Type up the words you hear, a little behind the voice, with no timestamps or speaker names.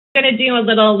going to do a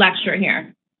little lecture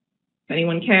here. If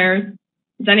anyone cares.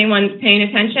 Is anyone paying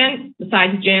attention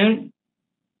besides June?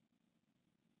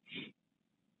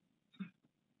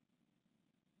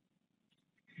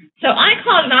 So I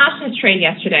called an options trade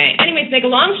yesterday. Anyways, to make a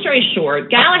long story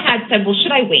short, Galahad said, well,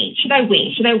 should I wait? Should I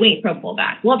wait? Should I wait for a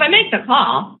pullback? Well, if I make the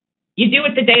call, you do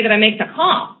it the day that I make the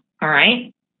call, all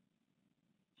right?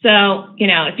 So, you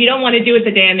know, if you don't want to do it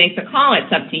the day I make the call,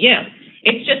 it's up to you.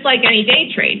 It's just like any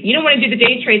day trade. You don't want to do the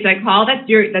day trades I call,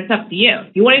 that's up to you.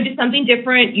 You want to do something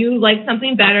different, you like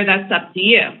something better, that's up to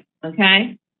you,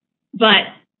 okay? But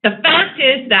the fact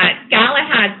is that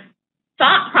Galahad's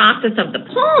thought process of the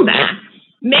pullback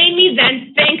made me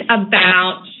then think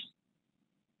about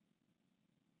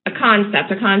a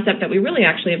concept that we really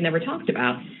actually have never talked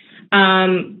about,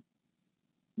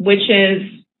 which is,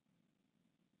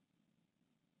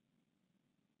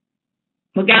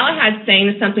 well, Galahad's saying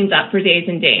that something's up for days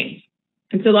and days.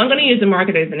 And so I'm going to use the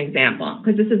market as an example,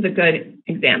 because this is a good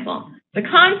example. The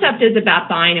concept is about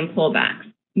buying and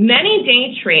pullbacks. Many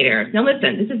day traders, now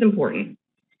listen, this is important.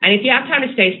 And if you have time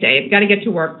to stay, if you've got to get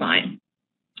to work, fine.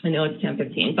 I know it's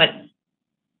 10:15, but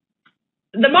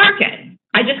the market,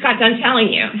 I just got done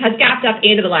telling you, has gapped up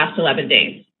 8 of the last 11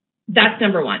 days. That's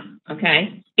number one,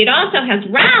 okay? It also has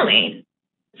rallied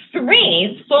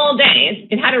 3 full days.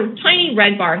 It had a tiny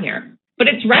red bar here, but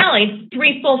it's rallied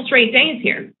 3 full straight days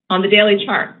here on the daily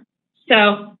chart.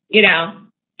 So, you know,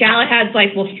 Galahad's like,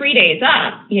 well, 3 days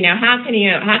up, you know, how can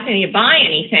you buy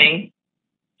anything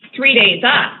 3 days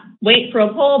up? Wait for a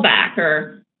pullback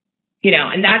or, you know,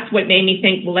 and that's what made me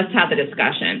think, well, let's have the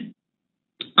discussion.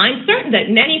 I'm certain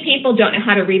that many people don't know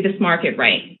how to read this market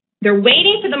right. They're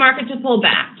waiting for the market to pull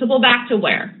back. To pull back to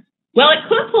where? Well, it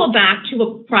could pull back to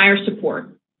a prior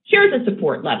support. Here's a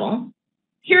support level.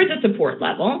 Here's a support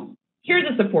level. Here's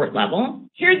a support level.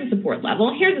 Here's a support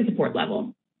level. Here's a support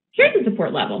level. Here's a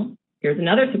support level. Here's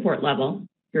another support level.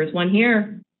 Here's one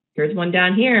here. Here's one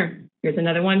down here. Here's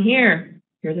another one here.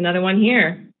 Here's another one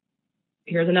here.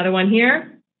 Here's another one here.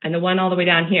 And the one all the way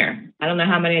down here. I don't know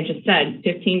how many I just said,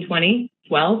 15, 20,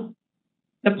 12.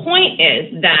 The point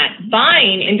is that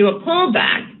buying into a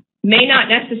pullback may not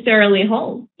necessarily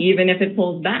hold, even if it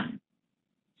pulls back.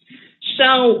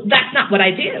 So that's not what I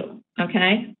do,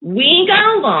 okay? We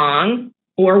go long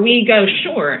or we go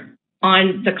short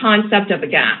on the concept of a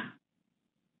gap.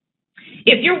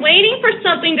 If you're waiting for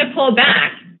something to pull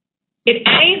back, it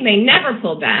A, may never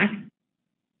pull back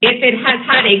if it has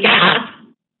had a gap,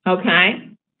 okay?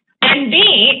 And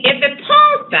B, if it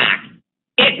pulls back,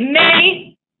 it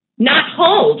may not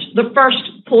hold the first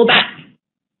pullback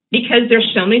because there's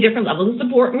so many different levels of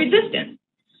support and resistance.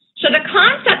 So the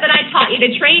concept that I taught you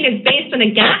to trade is based on a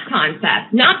gap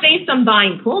concept, not based on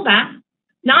buying pullback,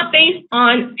 not based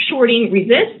on shorting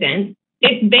resistance.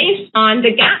 It's based on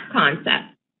the gap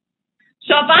concept.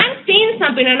 So if I'm seeing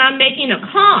something and I'm making a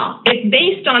call, it's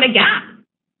based on a gap,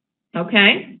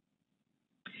 okay?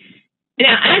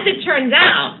 Now, as it turns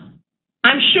out,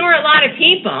 I'm sure a lot of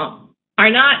people are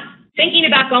not thinking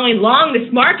about going long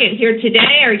this market here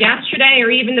today or yesterday or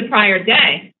even the prior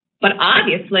day. But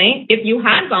obviously, if you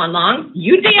had gone long,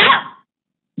 you'd be up.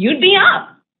 You'd be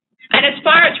up. And as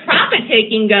far as profit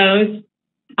taking goes,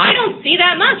 I don't see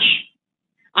that much.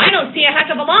 I don't see a heck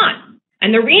of a lot.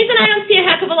 And the reason I don't see a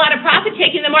heck of a lot of profit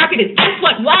taking in the market is, guess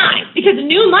what? Why? Because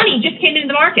new money just came into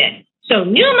the market. So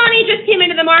new money just came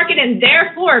into the market, and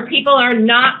therefore people are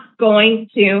not going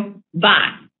to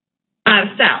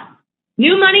sell.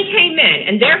 New money came in,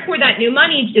 and therefore that new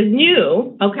money is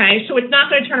new, okay? So it's not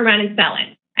going to turn around and sell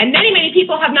it. And many, many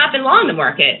people have not been long the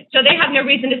market, so they have no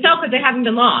reason to sell because they haven't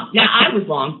been long. Now, I was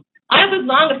long. I was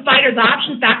long with Spider's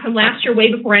options back from last year,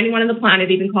 way before anyone on the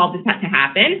planet even called this to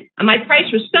happen. And my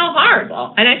price was so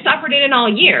horrible, and I suffered in it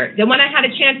all year. Then when I had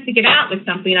a chance to get out with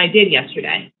something, I did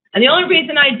yesterday. And the only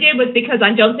reason I did was because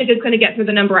I don't think it's going to get through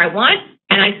the number I want.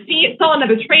 And I saw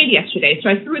another trade yesterday. So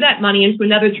I threw that money into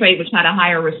another trade, which had a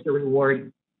higher risk to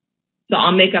reward. So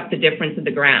I'll make up the difference of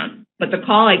the ground. But the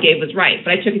call I gave was right.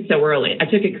 But I took it so early. I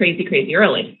took it crazy, crazy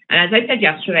early. And as I said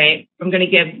yesterday, I'm going to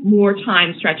give more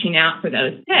time stretching out for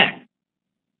those picks.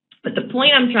 But the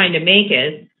point I'm trying to make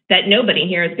is that nobody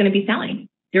here is going to be selling.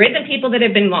 There isn't people that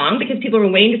have been long because people were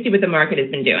waiting to see what the market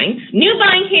has been doing. New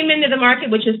buying came into the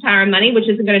market, which is power money, which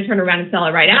isn't going to turn around and sell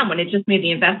it right out when it just made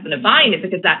the investment of buying it,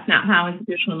 because that's not how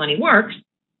institutional money works.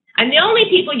 And the only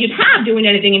people you'd have doing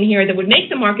anything in here that would make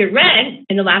the market red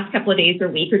in the last couple of days or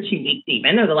week or 2 weeks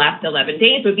even, or the last 11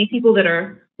 days, would be people that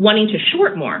are wanting to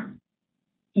short more.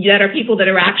 That are people that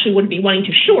are actually would be wanting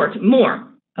to short more,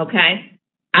 okay?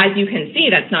 As you can see,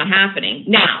 that's not happening.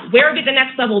 Now, where would be the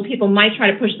next level people might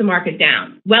try to push the market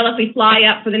down? Well, if we fly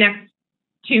up for the next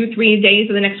 2-3 days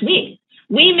of the next week.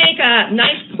 We make a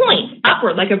nice point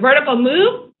upward, like a vertical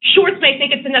move. Shorts may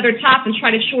think it's another top and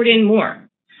try to short in more.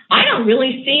 I don't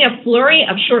really see a flurry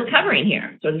of short covering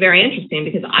here. So it's very interesting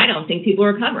because I don't think people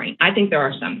are covering. I think there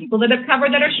are some people that have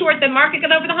covered that are short that market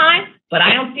got over the high, but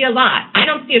I don't see a lot. I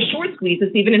don't see a short squeeze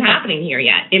that's even happening here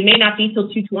yet. It may not be till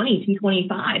 220,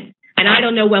 225. And I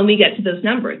don't know when we get to those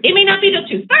numbers. It may not be till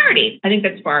 230. I think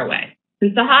that's far away.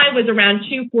 Since the high was around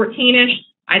 214-ish,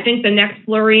 I think the next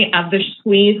flurry of the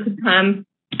squeeze could come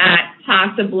at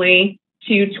possibly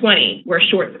 220, where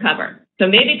shorts cover. So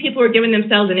maybe people are giving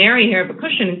themselves an area here of a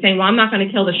cushion and saying, well, I'm not going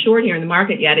to kill the short here in the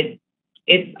market yet.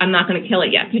 I'm not going to kill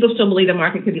it yet. People still believe the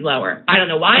market could be lower. I don't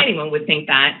know why anyone would think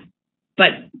that,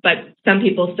 but some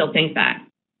people still think that.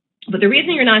 But the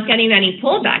reason you're not getting any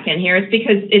pullback in here is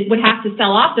because it would have to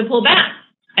sell off to pull back.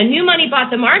 And new money bought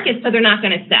the market, so they're not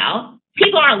going to sell.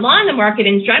 People aren't long the market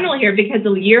in general here because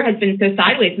the year has been so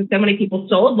sideways and so many people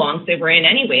sold longs they were in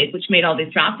anyways, which made all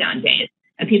these drop-down days.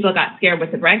 And people got scared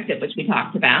with the Brexit, which we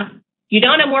talked about. You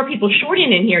don't have more people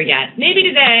shorting in here yet. Maybe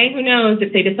today, who knows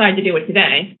if they decide to do it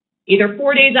today, either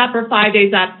 4 days up or 5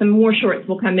 days up, some more shorts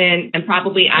will come in and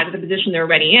probably out of the position they're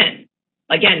already in.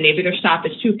 Again, maybe their stop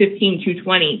is 215,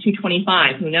 220,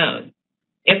 225, who knows?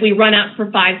 If we run up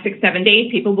for 5, 6, 7 days,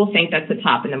 people will think that's the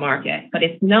top in the market, but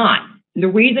it's not. The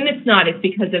reason it's not is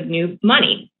because of new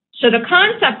money. So the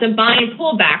concept of buying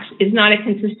pullbacks is not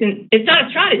it's not a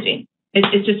strategy.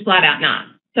 It's just flat out not.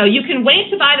 So you can wait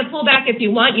to buy the pullback if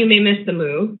you want. You may miss the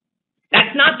move.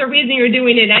 That's not the reason you're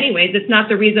doing it anyways. It's not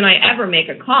the reason I ever make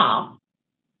a call.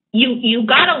 You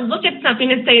got to look at something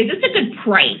and say, is this a good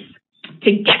price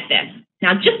to get this?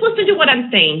 Now, just listen to what I'm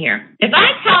saying here. If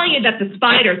I tell you that the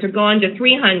spiders are going to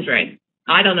 300,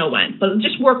 I don't know when, but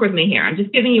just work with me here. I'm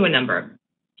just giving you a number.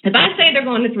 If I say they're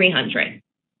going to 300,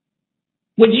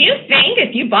 would you think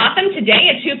if you bought them today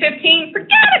at 215,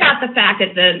 forget about the fact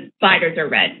that the spiders are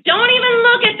red. Don't even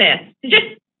look at this.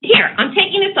 Just here, I'm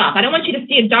taking this off. I don't want you to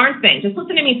see a darn thing. Just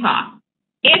listen to me talk.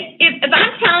 If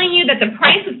I'm telling you that the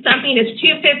price of something is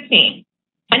 215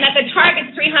 and that the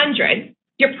target's 300,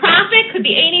 your profit could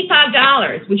be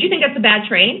 $85. Would you think that's a bad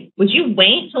trade? Would you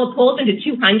wait till it pulls into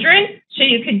 200 so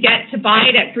you could get to buy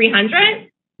it at 300?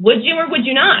 Would you or would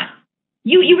you not?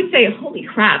 You would say, holy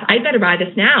crap, I better buy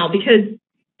this now because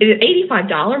it's an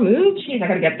 $85 move? Jeez, I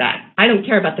got to get that. I don't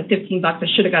care about the $15. I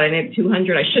should have got it in at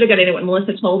 200. I should have got it in what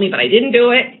Melissa told me, but I didn't do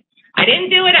it. I didn't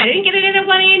get it in at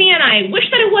 180, and I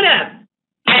wish that it would have.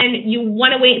 And you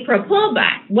want to wait for a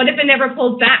pullback. What if it never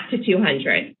pulls back to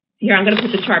 200? Here, I'm going to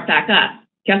put the chart back up.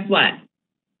 Guess what?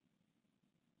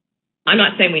 I'm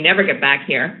not saying we never get back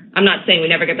here. I'm not saying we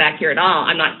never get back here at all.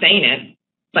 I'm not saying it,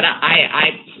 but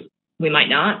we might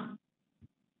not.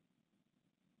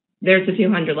 There's the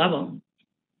 200 level.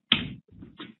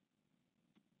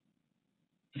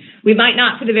 We might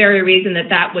not for the very reason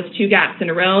that was two gaps in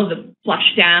a row, the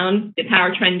flush down, the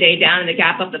power trend day down, and the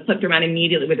gap up that flipped around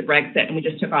immediately with the Brexit, and we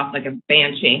just took off like a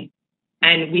banshee.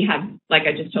 And we have, like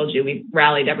I just told you, we've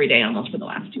rallied every day almost for the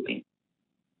last 2 weeks.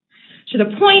 So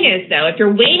the point is, though, if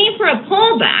you're waiting for a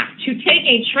pullback to take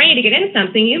a trade to get in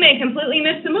something, you may completely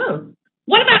miss the move.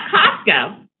 What about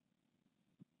Costco?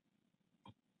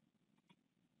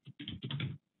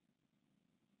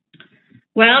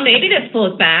 Well, maybe this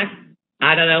pulls back.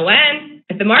 I don't know when.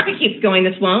 If the market keeps going,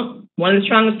 this won't. One of the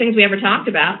strongest things we ever talked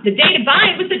about. The day to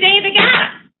buy it was the day of the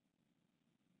gap.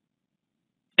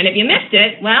 And if you missed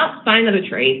it, well, find another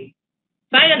trade.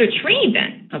 Find another trade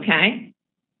then, okay?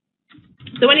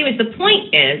 So anyways, the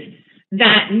point is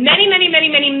that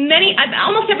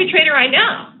almost every trader I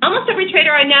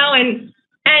know,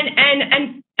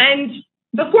 and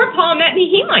before Paul met me,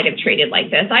 he might have traded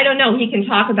like this. I don't know. He can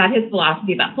talk about his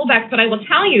philosophy about pullbacks, but I will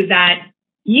tell you that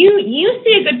you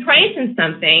see a good price in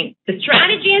something, the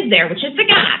strategy is there, which is the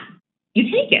gap. You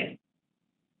take it.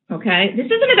 Okay? This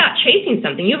isn't about chasing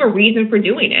something. You have a reason for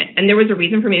doing it. And there was a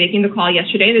reason for me making the call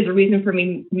yesterday. There's a reason for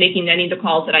me making any of the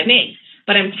calls that I made.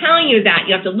 But I'm telling you that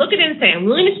you have to look at it and say, I'm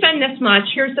willing to spend this much.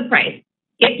 Here's the price.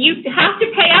 If you have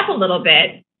to pay up a little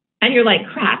bit and you're like,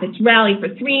 crap, it's rallied for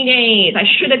 3 days. I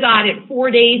should have got it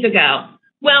 4 days ago.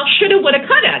 Well, shoulda, woulda,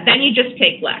 coulda. Then you just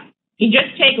take less. You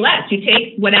just take less. You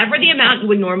take whatever the amount you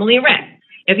would normally risk.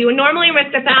 If you would normally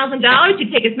risk $1,000, you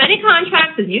take as many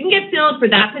contracts as you can get filled for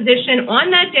that position on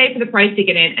that day for the price to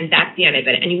get in, and that's the end of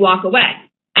it, and you walk away.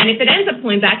 And if it ends up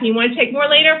pulling back and you want to take more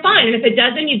later, fine. And if it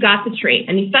doesn't, you got the trade.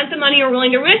 And you spent the money you're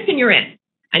willing to risk, and you're in.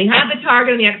 And you have the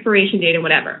target and the expiration date and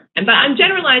whatever. But I'm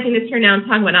generalizing this here now and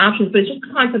talking about options, but it's just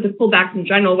the concept of pullbacks in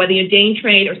general, whether you day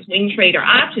trade or swing trade or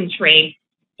option trade.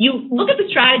 You look at the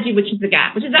strategy, which is the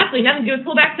gap, which is absolutely nothing to do with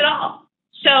pullbacks at all.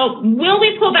 So will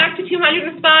we pull back to 200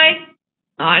 in SPY?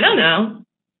 I don't know.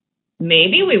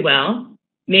 Maybe we will.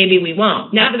 Maybe we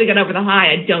won't. Now that we got over the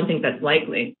high, I don't think that's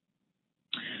likely.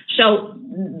 So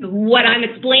what I'm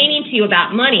explaining to you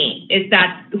about money is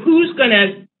that who is going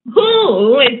to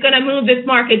move this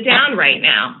market down right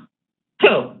now?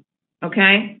 Who?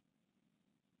 Okay?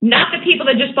 Not the people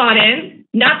that just bought in,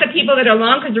 not the people that are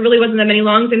long, because there really wasn't that many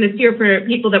longs in this year for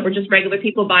people that were just regular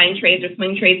people buying trades or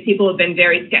swing trades. People have been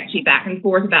very sketchy back and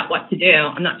forth about what to do.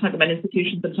 I'm not talking about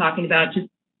institutions. I'm talking about just,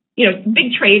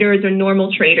 big traders or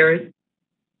normal traders.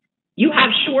 You have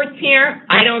shorts here.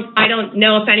 I don't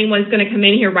know if anyone's going to come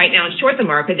in here right now and short the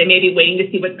market. They may be waiting to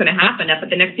see what's going to happen up at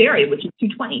the next area, which is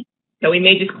 220. So we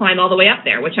may just climb all the way up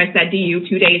there, which I said to you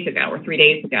 2 days ago or 3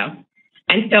 days ago.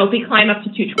 And so if we climb up to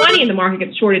 220 and the market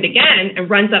gets shorted again and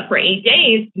runs up for 8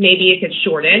 days, maybe it gets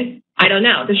shorted. I don't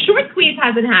know. The short squeeze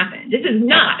hasn't happened. This is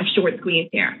not a short squeeze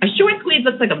here. A short squeeze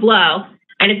looks like a blow,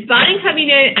 and it's buying coming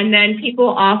in and then people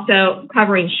also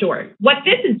covering short. What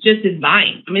this is just is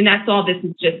buying. I mean, that's all this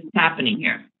is just happening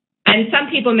here. And some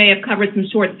people may have covered some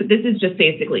shorts, but this is just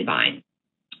basically buying.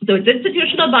 So it's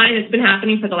institutional buying that's been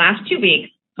happening for the last 2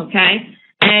 weeks, okay?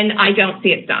 And I don't see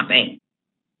it stopping.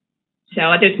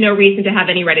 So there's no reason to have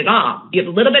any red at all. You have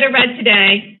a little bit of red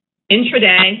today,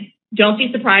 intraday. Don't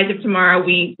be surprised if tomorrow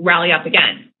we rally up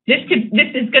again. This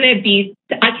is going to be,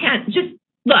 I can't just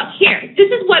look here.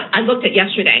 This is what I looked at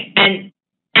yesterday. And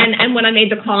when I made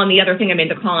the call on the other thing I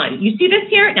made the call on, you see this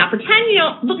here? Now pretend you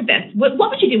don't look at this. What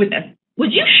would you do with this?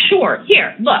 Would you short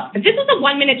here? Look, if this is a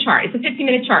 1 minute chart, it's a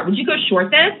 15-minute chart. Would you go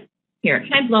short this? Here,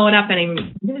 can I blow it up?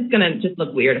 This is going to just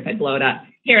look weird if I blow it up.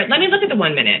 Here, let me look at the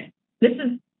 1 minute.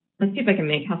 Let's see if I can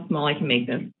how small I can make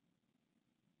this.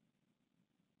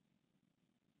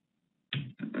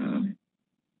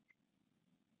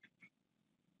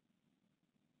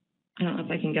 I don't know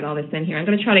if I can get all this in here. I'm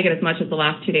going to try to get as much as the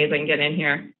last 2 days I can get in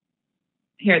here.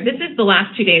 Here, this is the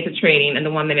last 2 days of trading and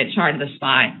the 1 minute chart of the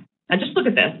SPY. Now just look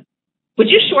at this. Would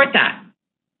you short that?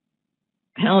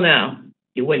 Hell no,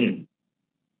 you wouldn't.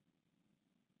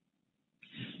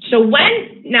 So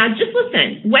now just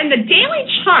listen, when the daily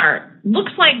chart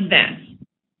looks like this,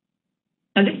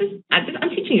 now I'm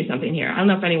teaching you something here. I don't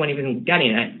know if anyone even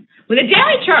getting it. When the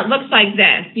daily chart looks like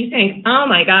this, you think, oh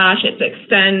my gosh, it's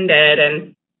extended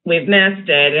and we've missed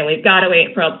it and we've got to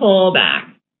wait for a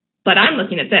pullback. But I'm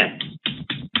looking at this.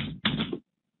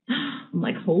 I'm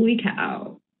like, holy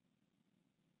cow.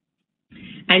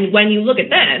 And when you look at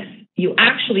this, you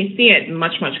actually see it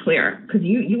much, much clearer because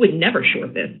you would never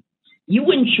short this. You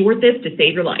wouldn't short this to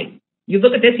save your life. You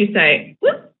look at this, you say,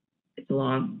 whoop, it's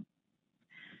long.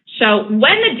 So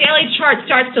when the daily chart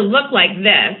starts to look like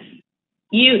this,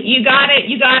 you gotta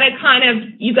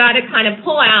kind of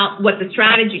pull out what the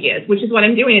strategy is, which is what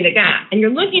I'm doing in the gap. And you're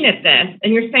looking at this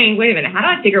and you're saying, wait a minute, how do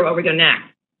I figure out where we go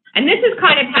next? And this is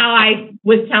kind of how I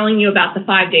was telling you about the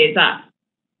 5 days up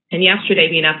and yesterday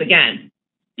being up again.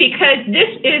 Because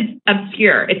this is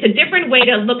obscure. It's a different way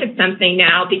to look at something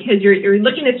now because you're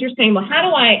looking at this, you're saying, well, how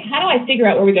do I figure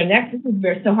out where we go next? This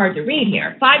is so hard to read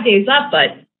here. 5 days up,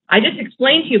 but I just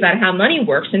explained to you about how money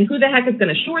works and who the heck is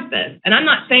going to short this. And I'm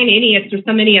not saying idiots or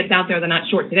some idiots out there that are not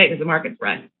short today because the market's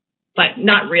red. But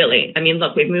not really. I mean,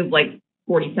 look, we've moved like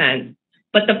 40 cents.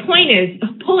 But the point is,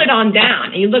 pull it on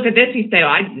down. And you look at this, you say, oh,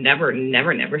 I'd never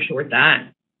short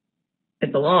that.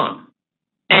 It's a long.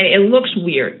 And it looks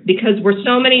weird because we're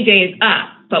so many days up.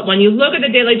 But when you look at the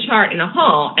daily chart in a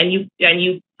whole and you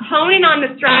hone in on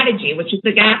the strategy, which is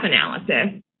the gap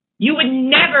analysis, you would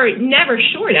never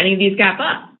short any of these gap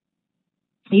up.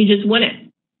 You just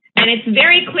wouldn't. And it's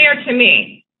very clear to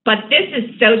me. But this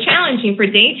is so challenging for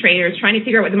day traders trying to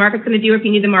figure out what the market's going to do if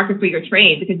you need the market for your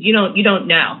trade because you don't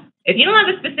know. If you don't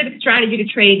have a specific strategy to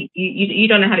trade, you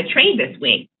don't know how to trade this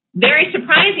week. Very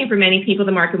surprising for many people,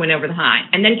 the market went over the high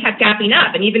and then kept gapping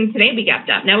up. And even today we gapped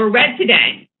up. Now we're red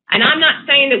today. And I'm not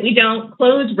saying that we don't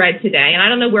close red today. And I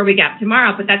don't know where we gap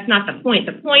tomorrow, but that's not the point.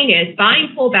 The point is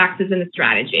buying pullbacks isn't a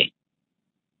strategy.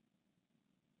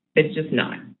 It's just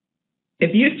not.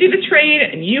 If you see the trade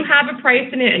and you have a price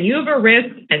in it and you have a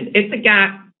risk and it's a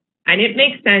gap and it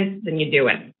makes sense, then you do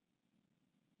it.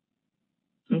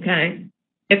 Okay?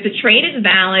 If the trade is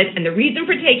valid and the reason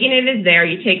for taking it is there,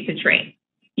 you take the trade.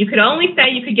 You could only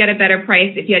say you could get a better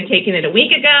price if you had taken it a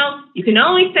week ago. You can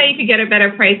only say you could get a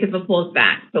better price if it pulls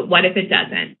back. But what if it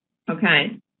doesn't?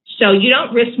 Okay? So you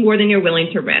don't risk more than you're willing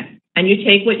to risk. And you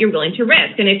take what you're willing to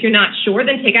risk. And if you're not sure,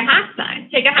 then take a half size.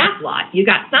 Take a half lot. You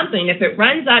got something. If it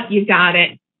runs up, you've got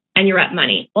it. And you're up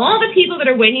money. All the people that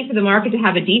are waiting for the market to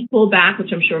have a deep pullback,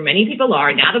 which I'm sure many people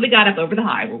are, now that we got up over the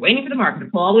high, we're waiting for the market to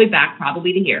pull all the way back,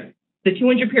 probably to here. The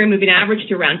 200 period moving average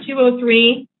to around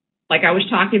 203. like I was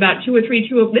talking about, 203,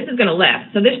 this is going to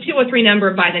lift. So this 203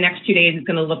 number by the next 2 days is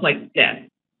going to look like this.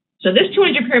 So this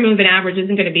 200 period moving average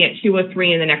isn't going to be at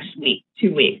 203 in the next week,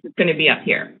 2 weeks. It's going to be up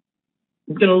here.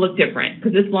 It's going to look different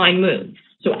because this line moves.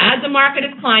 So as the market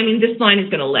is climbing, this line is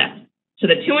going to lift. So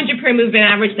the 200 period moving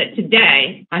average that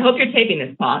today, I hope you're taping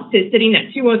this, Paul, sitting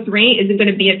at 203 isn't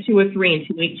going to be at 203 in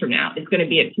 2 weeks from now. It's going to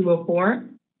be at 204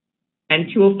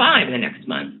 and 205 in the next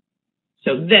month.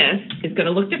 So this is going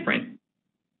to look different.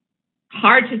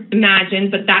 Hard to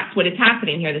imagine, but that's what is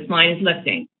happening here. This line is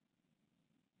lifting.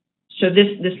 So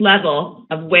this level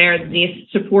of where this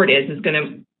support is going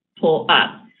to pull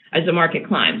up as the market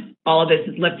climbs. All of this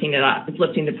is lifting it up. It's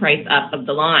lifting the price up of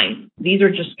the line. These are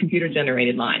just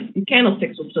computer-generated lines. These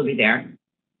candlesticks will still be there.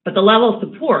 But the level of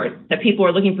support that people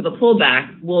are looking for the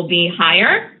pullback will be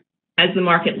higher as the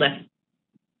market lifts.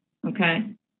 Okay?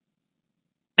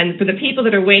 And for the people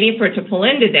that are waiting for it to pull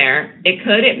into there, it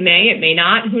could, it may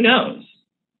not, who knows?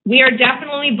 We are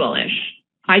definitely bullish.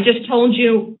 I just told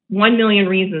you 1 million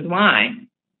reasons why.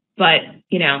 But,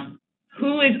 you know,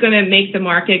 who is going to make the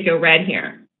market go red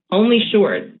here? Only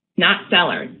shorts, not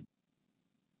sellers.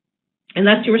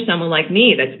 Unless you were someone like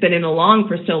me that's been in a long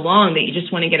for so long that you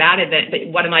just want to get out of it. But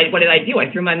what did I do?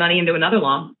 I threw my money into another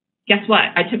long. Guess what?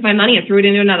 I took my money and threw it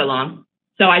into another long.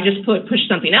 So I just pushed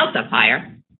something else up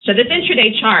higher. So this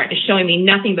intraday chart is showing me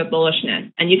nothing but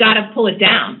bullishness. And you got to pull it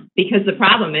down because the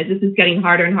problem is this is getting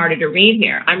harder and harder to read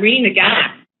here. I'm reading the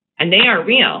gaps and they are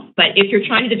real. But if you're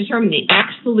trying to determine the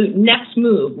absolute next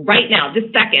move right now,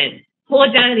 this second, pull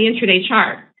it down to the intraday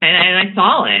chart. And I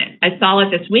saw it. I saw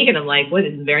it this week and I'm like, well,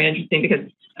 this is very interesting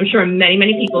because I'm sure many,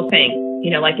 many people think,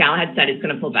 you know, like Al had said, it's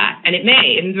going to pull back. And it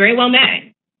may, it very well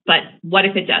may. But what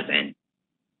if it doesn't?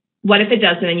 What if it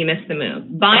doesn't and you miss the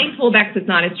move? Buying pullbacks is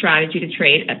not a strategy to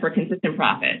trade for consistent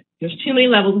profit. There's too many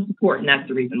levels of support, and that's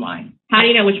the reason why. How do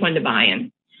you know which one to buy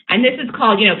in? And this is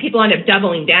called, you know, people end up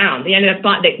doubling down. They ended up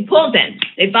they pulls in,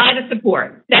 they buy the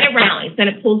support, then it rallies, then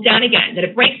it pulls down again, then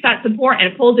it breaks that support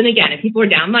and it pulls in again. And people are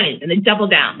down money, and they double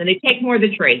down, then they take more of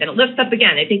the trade, then it lifts up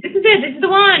again. They think this is it, this is the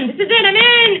one, this is it, I'm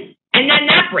in. And then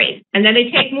that breaks, and then they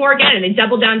take more again, and they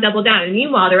double down. And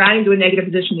meanwhile, they're adding to a negative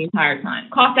position the entire time.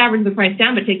 Cost average the price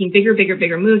down, but taking bigger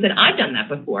moves. And I've done that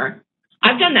before.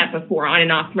 I've done that before on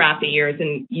and off throughout the years,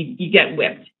 and you get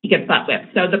whipped. You get butt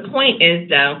whipped. So the point is,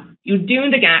 though, you do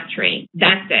the gap trade.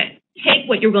 That's it. Take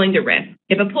what you're willing to risk.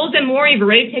 If it pulls in more, you've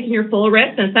already taken your full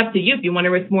risk, and it's up to you if you want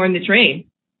to risk more in the trade.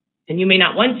 And you may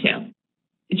not want to.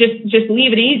 Just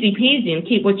leave it easy peasy and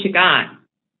keep what you got.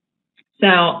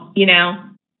 So, you know,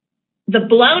 the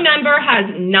below number has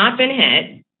not been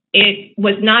hit. It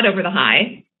was not over the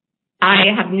high. I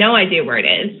have no idea where it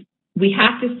is. We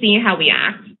have to see how we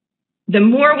act. The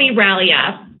more we rally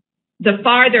up, the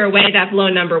farther away that below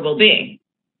number will be.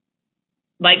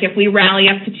 Like if we rally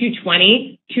up to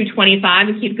 220, 225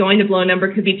 and keep going, the below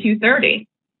number could be 230.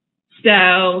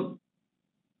 So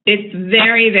it's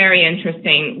very, very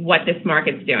interesting what this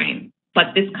market's doing.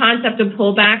 But this concept of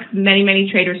pullbacks, many,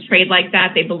 many traders trade like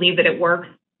that. They believe that it works.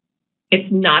 It's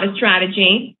not a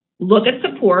strategy. Look at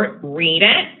support, read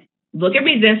it. Look at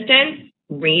resistance,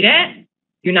 read it.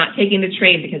 You're not taking the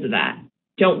trade because of that.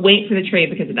 Don't wait for the trade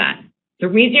because of that. The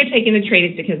reason you're taking the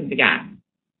trade is because of the gap.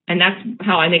 And that's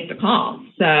how I make the call.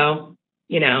 So,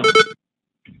 you know.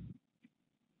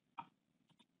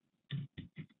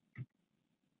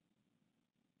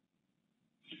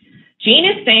 Gene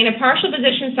is saying a partial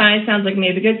position size sounds like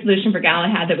maybe a good solution for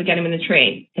Galahad that would get him in the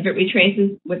trade. If it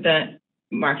retraces with the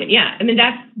market. Yeah, I mean,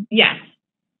 yes.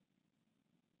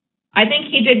 I think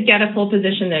he did get a full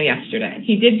position though yesterday.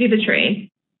 He did do the trade,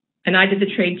 and I did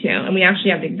the trade too, and we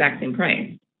actually have the exact same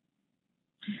price.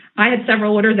 I had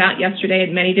several orders out yesterday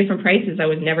at many different prices I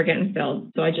was never getting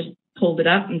filled, so I just pulled it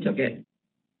up and took it.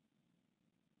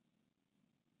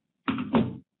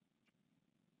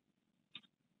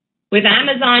 With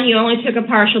Amazon, you only took a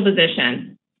partial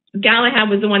position. Galahad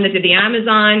was the one that did the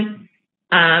Amazon.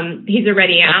 He's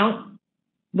already out,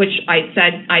 which I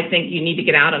said, I think you need to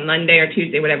get out on Monday or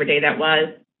Tuesday, whatever day that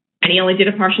was. And he only did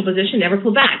a partial position, never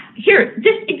pulled back. Here,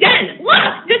 this again,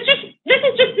 look, this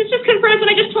just confirms what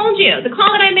I just told you. The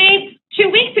call that I made 2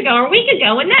 weeks ago or a week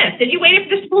ago in this. If you waited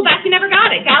for this to pull back, you never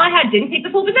got it. Galahad didn't take the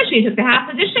full position. He took the half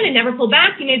position and never pulled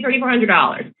back. You made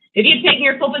 $3,400. If you'd taken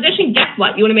your full position, guess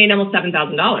what? You would have made almost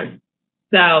 $7,000.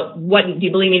 So what, do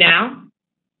you believe me now?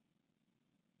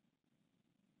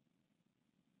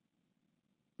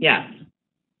 Yes.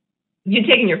 If you'd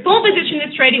taken your full position in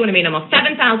this trade, you would have made almost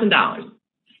 $7,000.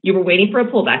 You were waiting for a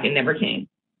pullback and never came.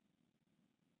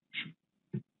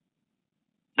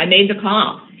 I made the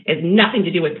call. It has nothing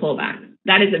to do with pullback.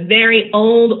 That is a very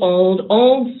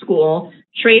old school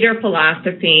trader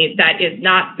philosophy that is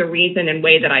not the reason and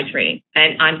way that I trade.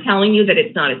 And I'm telling you that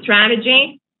it's not a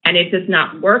strategy and it does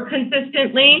not work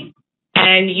consistently.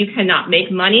 And you cannot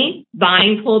make money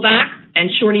buying pullbacks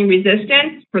and shorting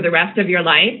resistance for the rest of your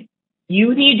life.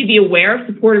 You need to be aware of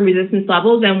support and resistance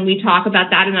levels, and we talk about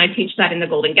that, and I teach that in the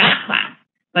Golden Gap class.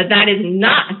 But that is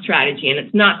not a strategy, and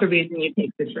it's not the reason you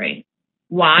take the trade.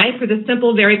 Why? For the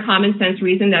simple, very common sense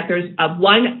reason that there's a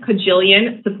 1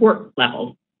 kajillion support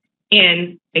levels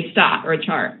in a stock or a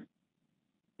chart.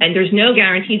 And there's no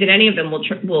guarantee that any of them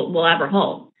will ever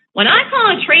hold. When I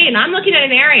call a trade and I'm looking at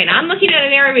an area and I'm looking at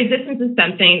an area of resistance of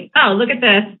something, oh, look at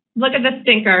this. Look at this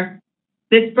stinker.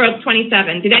 This broke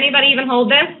 27. Did anybody even hold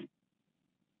this?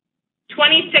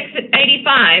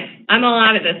 26.85. I'm all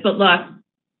out of this, but look.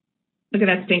 Look at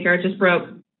that stinker. It just broke.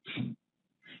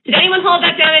 Did anyone hold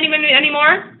that down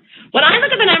anymore? When I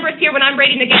look at the numbers here, when I'm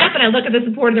rating the gap and I look at the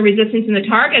support and the resistance and the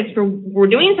targets for we're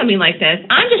doing something like this,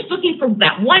 I'm just looking for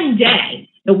that one day.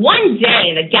 The one day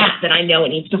in the gap that I know it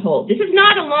needs to hold. This is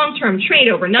not a long-term trade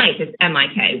overnight. It's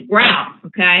MIK. We're out,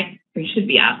 okay? Or you should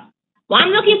be out. Well,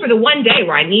 I'm looking for the one day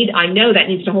where I know that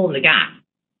needs to hold in the gap.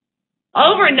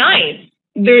 Overnight,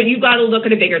 you've got to look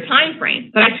at a bigger time frame.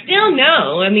 But I still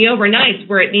know in the overnights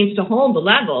where it needs to hold the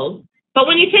levels. But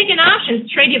when you take an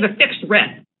options trade, you have a fixed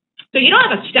risk. So you don't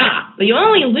have a stop, but you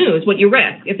only lose what you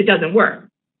risk if it doesn't work.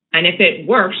 And if it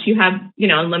works, you have,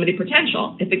 unlimited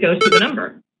potential if it goes to the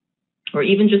number. Or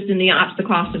even just in the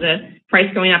cost of the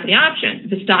price going up in the option, if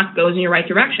the stock goes in your right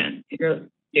direction. If you're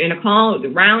in a call with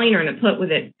it rallying or in a put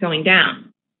with it going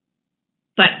down.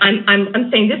 But I'm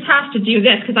saying this has to do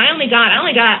this because I only got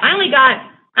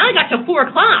till 4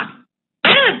 o'clock.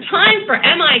 I don't have time for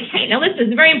MIK. Now this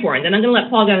is very important. Then I'm going to let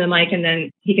Paul go to the mic and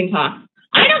then he can talk.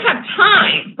 I don't have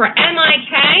time for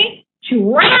MIK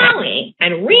to rally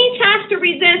and retest the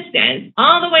resistance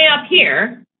all the way up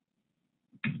here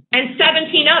and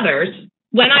 17 others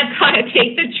when I've got to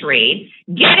take the trade,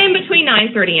 get in between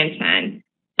 9:30 and 10.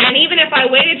 And even if I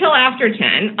waited till after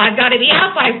 10, I've got to be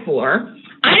out by 4.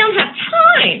 I don't have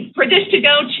time for this to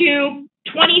go to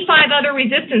 25 other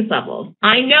resistance levels.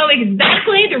 I know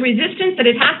exactly the resistance that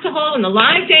it has to hold in the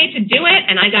live day to do it,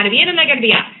 and I got to be in and I got to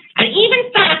be out. And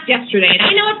even fast yesterday, and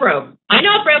I know it broke, and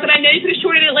I know you could have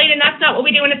shorted it late, and that's not what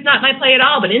we do, and it's not my play at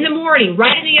all. But in the morning,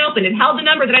 right in the open, it held the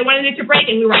number that I wanted it to break,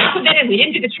 and we were off of it, and we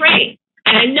didn't do the trade.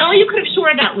 And I know you could have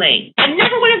shorted that late. I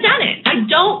never would have done it. I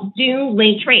don't do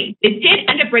late trades. It did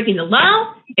end up breaking the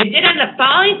low. It did end up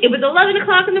falling. It was 11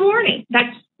 o'clock in the morning.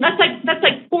 That's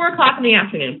like 4 o'clock in the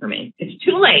afternoon for me. It's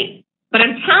too late. But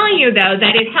I'm telling you, though,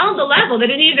 that it held the level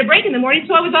that it needed to break in the morning,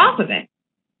 so I was off of it.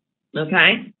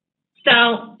 Okay?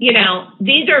 So,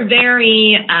 these are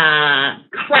very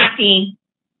crappy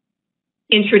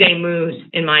intraday moves,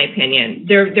 in my opinion.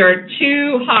 They're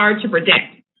too hard to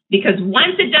predict because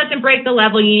once it doesn't break the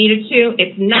level you need it to,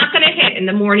 it's not going to hit in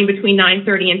the morning between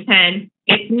 9:30 and 10.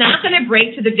 It's not going to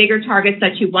break to the bigger targets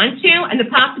that you want to, and the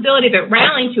possibility of it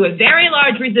rallying to a very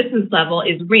large resistance level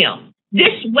is real.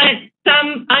 This went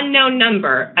some unknown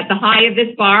number at the high of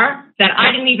this bar that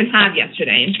I didn't even have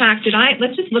yesterday. In fact,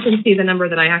 let's just look and see the number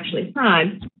that I actually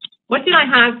had. What did I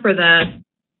have for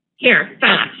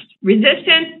fast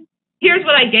resistance? Here's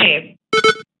what I gave.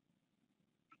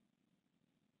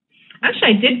 Actually,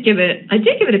 I did give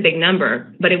it a big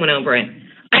number, but it went over it.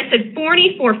 I said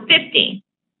 44.50.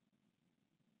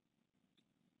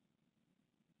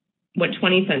 Went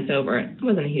 20 cents over it. It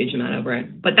wasn't a huge amount over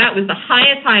it. But that was the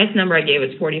highest number I gave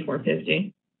was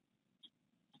 44.50.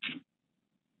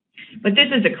 But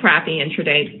this is a crappy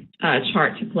intraday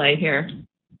chart to play here.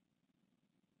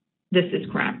 This is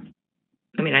crap.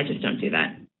 I mean, I just don't do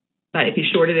that. But if you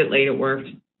shorted it late, it worked.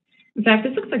 In fact,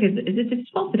 this looks like it's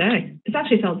fell today. It's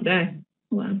actually fell today.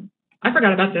 Hold on. I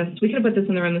forgot about this. We could have put this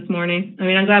in the room this morning. I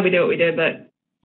mean, I'm glad we did what we did, but